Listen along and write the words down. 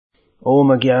Om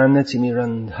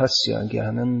Jnanatimirandhasya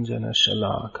Jnananjana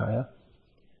Shalakaya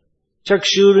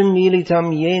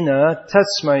Chakshurunmilitam Yena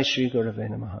Tasmai Shri Gurave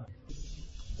Namaha.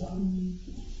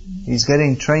 He's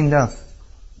getting trained up.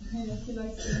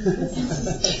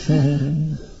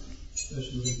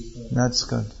 That's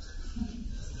good.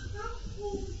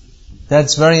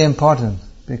 That's very important,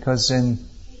 because in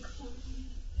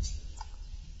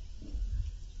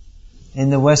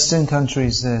the Western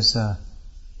countries there's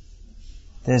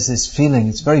this feeling,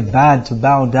 it's very bad to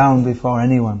bow down before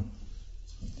anyone.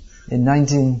 In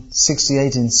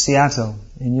 1968 in Seattle,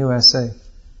 in USA,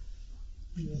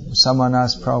 someone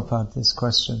asked Prabhupada this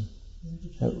question.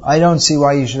 I don't see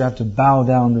why you should have to bow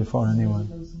down before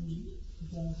anyone.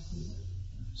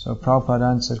 So Prabhupada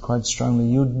answered quite strongly,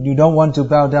 you don't want to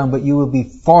bow down, but you will be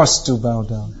forced to bow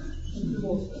down.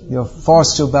 You're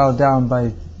forced to bow down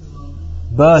by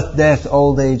birth, death,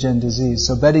 old age and disease.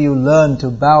 So better you learn to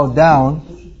bow down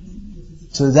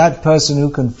to that person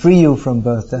who can free you from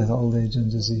birth, death, old age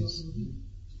and disease.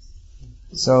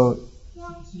 So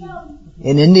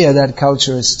in India that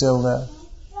culture is still there.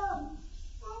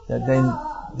 That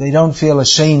they don't feel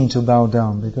ashamed to bow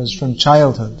down, because from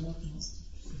childhood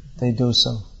they do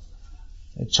so.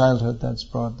 At childhood that's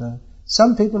brought there.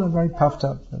 Some people are very puffed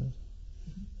up.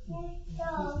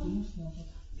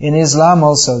 In Islam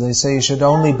also they say you should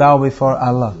only bow before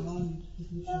Allah.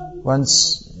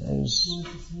 Once,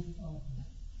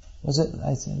 was it,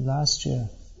 I think last year,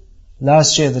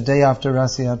 the day after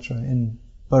Rath Yatra in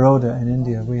Baroda in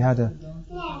India, we had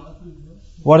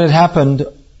what had happened,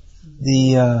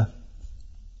 I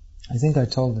think I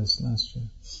told this last year,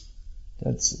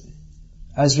 that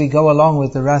as we go along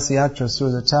with the Rath Yatra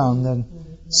through the town, then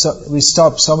we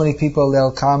stop, so many people,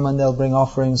 they'll come and they'll bring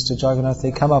offerings to Jagannath,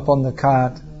 they come up on the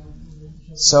cart.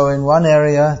 So in one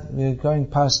area, we're going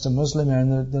past a Muslim area,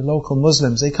 and the local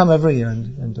Muslims, they come every year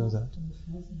and do that.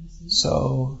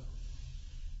 So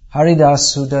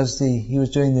Haridas, he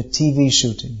was doing the TV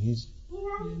shooting. He's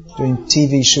doing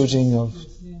TV shooting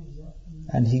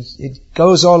and it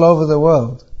goes all over the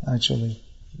world, actually.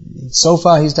 So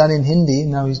far he's done in Hindi,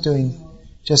 now he's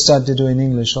just started to do in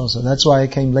English also. That's why I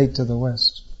came late to the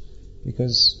West.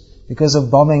 Because of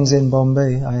bombings in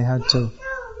Bombay, I had to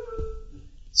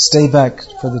stay back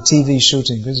for the TV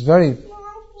shooting. It was very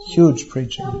huge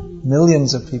preaching.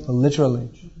 Millions of people, literally,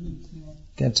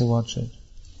 get to watch it.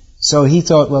 So he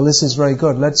thought, well, this is very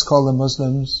good. Let's call the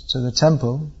Muslims to the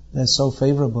temple. They're so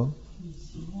favorable.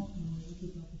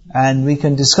 And we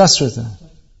can discuss with them.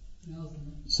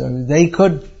 So they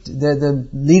could, the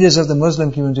leaders of the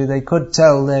Muslim community, they could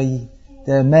tell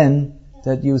their men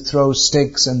that you throw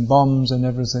sticks and bombs and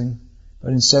everything.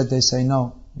 But instead they say,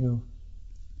 no, you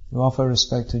offer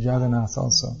respect to Jagannath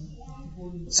also.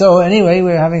 So anyway,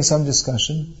 we're having some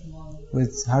discussion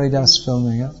with Haridas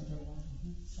filming it.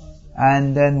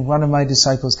 And then one of my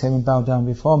disciples came and bowed down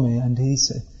before me, and he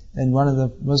said, and one of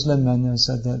the Muslim men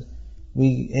said that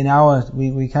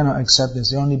we cannot accept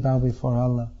this, we only bow before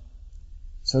Allah.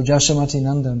 So Jashamati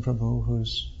Nandan Prabhu,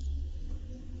 who's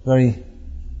very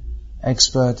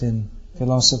expert in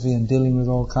philosophy and dealing with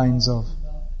all kinds of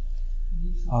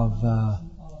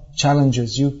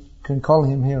challenges, you can call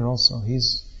him here also.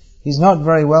 He's not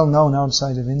very well known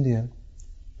outside of India,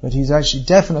 but he's actually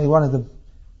definitely one of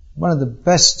the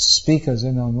best speakers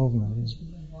in our movement. He's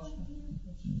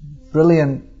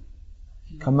brilliant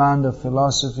command of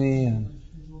philosophy and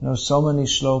knows so many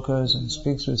shlokas and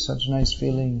speaks with such nice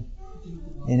feeling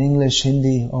in English,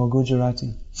 Hindi or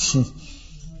Gujarati. So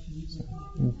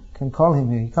you can call him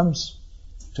here. He comes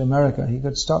to America. He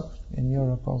could stop in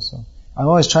Europe also. I'm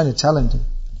always trying to tell him to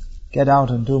get out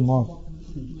and do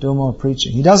more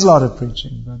preaching. He does a lot of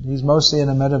preaching, but he's mostly in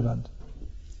Ahmedabad.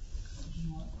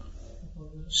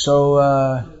 So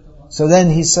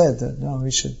then he said that no, we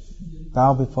should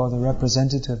bow before the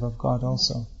representative of God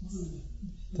also.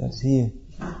 That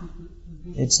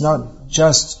it's not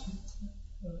just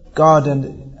God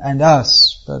and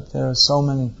us, but there are so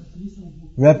many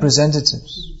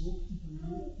representatives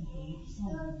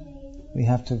we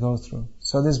have to go through.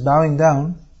 So this bowing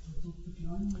down,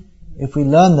 if we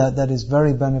learn that is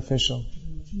very beneficial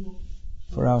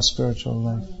for our spiritual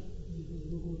life.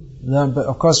 But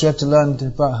of course we have to learn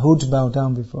who to bow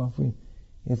down before.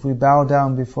 If we bow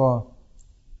down before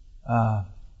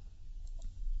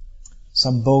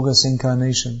some bogus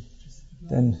incarnation,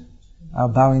 then our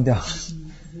bowing down,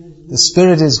 the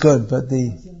spirit is good, but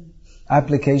the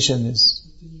application is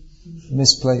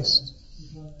misplaced.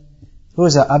 Who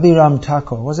was that? Abhiram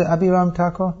Thakur. Was it Abhiram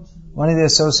Thakur? One of the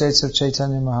associates of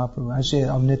Chaitanya Mahaprabhu, actually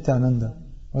of Nityananda.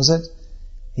 Was it?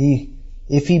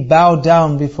 If he bowed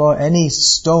down before any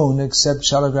stone except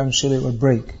Shalagram Shila, it would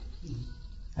break.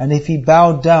 And if he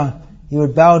bowed down, he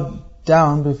would bow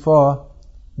down before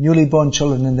newly born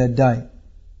children and they'd die.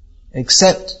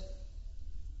 Except,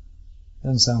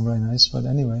 doesn't sound very nice, but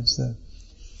anyway, it's there.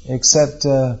 Except,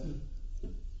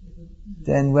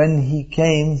 then when he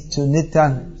came to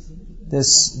the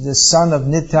son of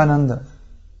Nityananda,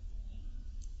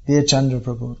 Dear Chandra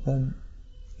Prabhu, then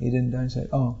he didn't die. He said,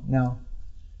 oh, now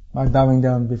my bowing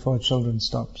down before children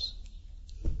stops.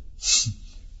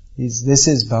 This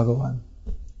is Bhagavan.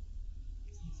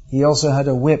 He also had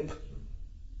a whip.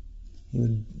 He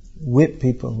would whip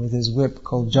people with his whip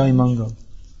called Jai Mangal.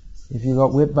 If you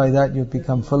got whipped by that, you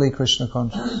become fully Krishna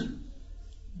conscious.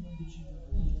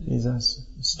 These are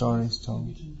stories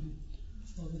told.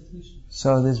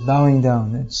 So this bowing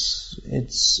down,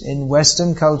 it's in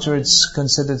Western culture it's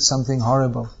considered something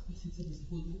horrible.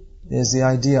 There's the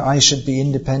idea, I should be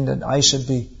independent,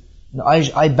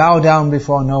 I bow down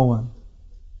before no one.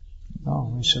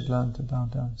 No, we should learn to bow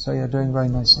down. So you're doing very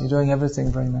nicely. You're doing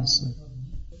everything very nicely.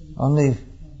 Only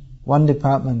one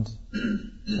department,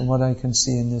 from what I can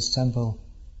see in this temple,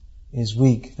 is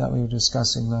weak, that we were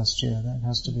discussing last year. That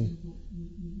has to be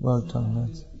worked on,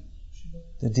 that.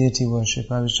 The deity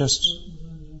worship. I was just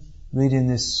reading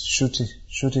this Shruti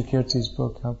Kirti's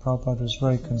book, how Prabhupada was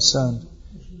very concerned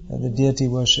that the deity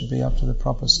worship be up to the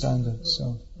proper standard.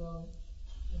 So,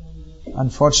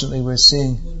 unfortunately we're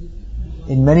seeing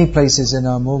in many places in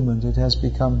our movement it has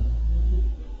become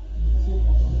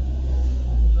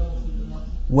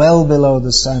well below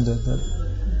the standard that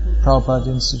Prabhupada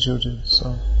instituted.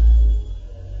 So,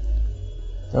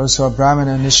 those who are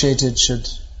Brahmana initiated should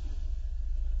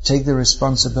take the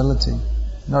responsibility,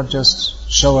 not just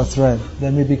show a thread.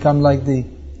 Then we become like the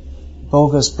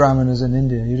bogus Brahmanas in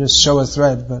India. You just show a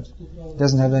thread, but it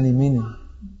doesn't have any meaning.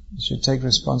 You should take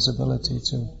responsibility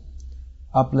to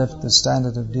uplift the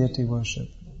standard of deity worship.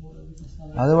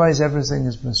 Otherwise everything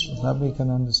is blissful. That we can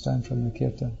understand from the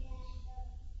Kirtan.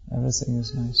 Everything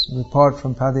is nice. Report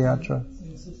from Padayatra.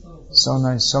 So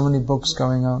nice. So many books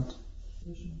going out.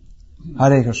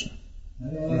 Hare Krishna.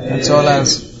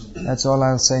 That's all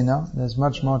I'll say now. There's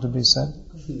much more to be said.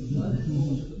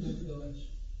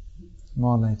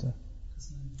 More later.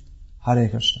 Hare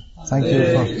Krishna.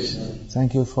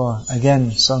 Thank you for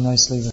again so nicely